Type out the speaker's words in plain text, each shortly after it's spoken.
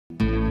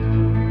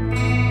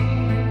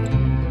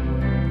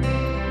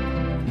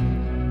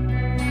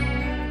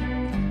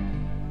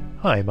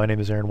Hi, my name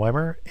is Aaron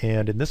Weimer,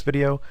 and in this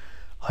video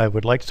I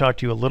would like to talk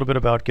to you a little bit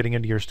about getting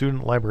into your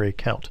student library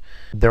account.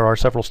 There are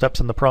several steps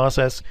in the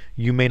process.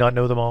 You may not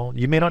know them all.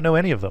 You may not know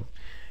any of them.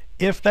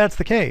 If that's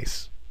the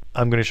case,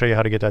 I'm going to show you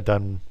how to get that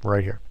done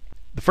right here.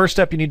 The first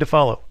step you need to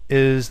follow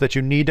is that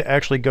you need to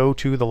actually go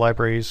to the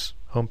library's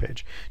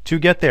homepage. To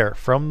get there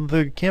from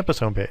the campus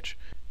homepage,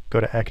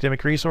 go to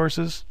Academic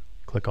Resources,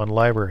 click on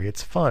Library.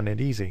 It's fun and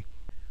easy.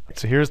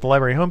 So here's the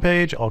library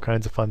homepage, all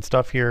kinds of fun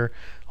stuff here,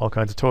 all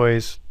kinds of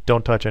toys.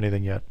 Don't touch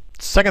anything yet.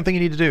 Second thing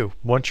you need to do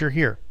once you're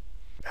here,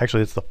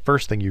 actually it's the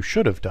first thing you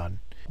should have done,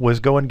 was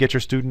go and get your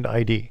student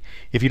ID.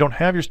 If you don't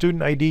have your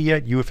student ID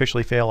yet, you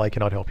officially fail. I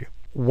cannot help you.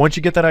 Once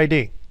you get that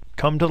ID,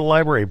 come to the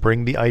library,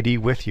 bring the ID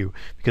with you,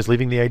 because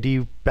leaving the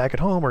ID back at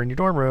home or in your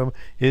dorm room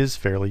is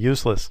fairly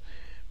useless.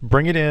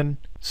 Bring it in,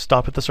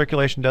 stop at the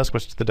circulation desk,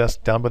 which is the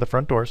desk down by the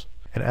front doors,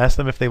 and ask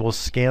them if they will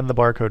scan the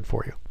barcode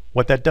for you.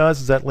 What that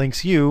does is that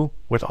links you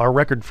with our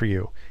record for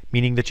you,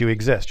 meaning that you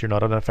exist. You're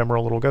not an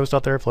ephemeral little ghost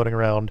out there floating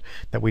around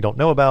that we don't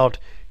know about.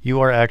 You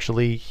are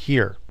actually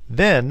here.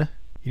 Then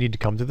you need to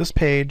come to this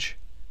page,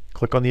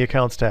 click on the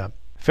Accounts tab,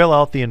 fill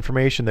out the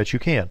information that you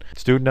can.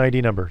 Student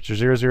ID number, it's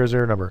your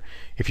 000 number.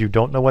 If you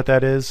don't know what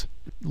that is,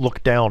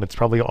 look down. It's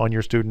probably on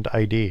your student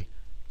ID.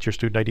 It's your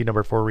student ID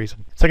number for a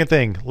reason. Second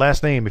thing,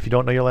 last name. If you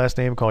don't know your last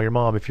name, call your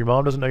mom. If your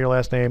mom doesn't know your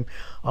last name,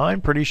 I'm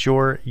pretty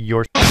sure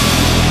you're...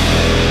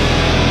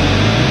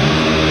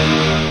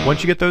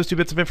 Once you get those two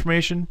bits of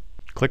information,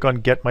 click on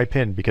Get My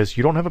PIN, because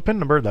you don't have a PIN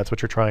number. That's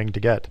what you're trying to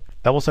get.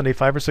 That will send a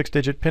 5 or 6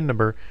 digit PIN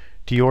number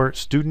to your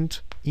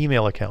student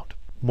email account.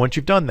 Once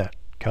you've done that,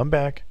 come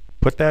back,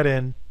 put that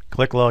in,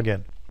 click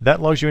Login.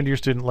 That logs you into your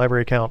student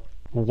library account.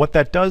 What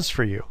that does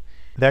for you,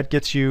 that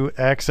gets you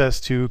access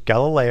to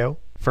Galileo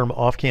from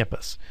off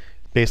campus.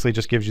 Basically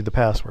just gives you the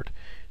password.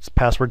 This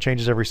password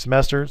changes every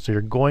semester, so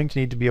you're going to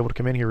need to be able to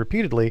come in here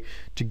repeatedly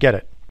to get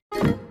it.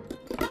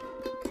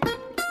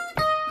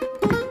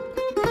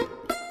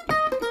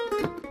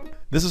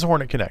 This is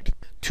Hornet Connect.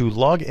 To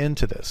log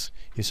into this,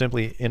 you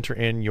simply enter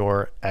in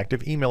your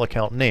active email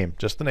account name,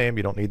 just the name,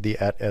 you don't need the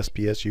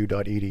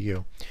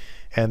 @spsu.edu,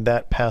 and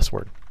that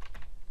password.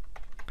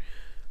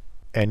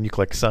 And you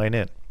click Sign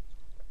In.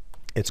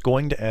 It's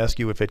going to ask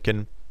you if it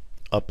can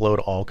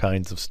upload all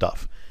kinds of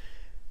stuff.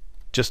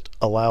 Just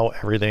allow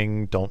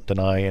everything, don't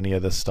deny any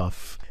of this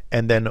stuff,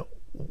 and then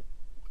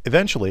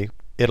eventually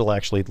it'll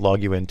actually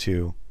log you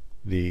into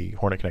the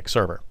Hornet Connect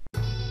server.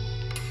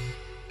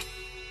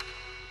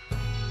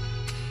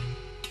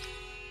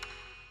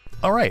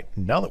 All right,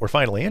 now that we're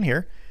finally in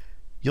here,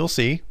 you'll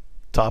see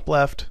top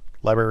left,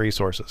 Library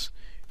Resources.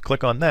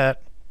 Click on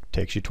that,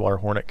 takes you to our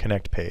Hornet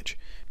Connect page.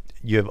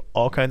 You have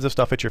all kinds of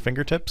stuff at your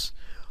fingertips.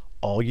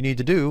 All you need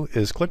to do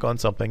is click on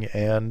something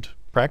and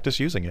practice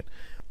using it.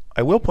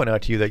 I will point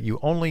out to you that you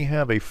only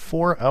have a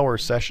 4-hour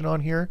session on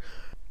here.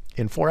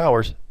 In 4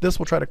 hours, this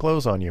will try to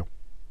close on you.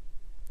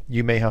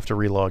 You may have to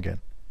re-log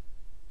in.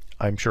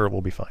 I'm sure it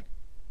will be fine.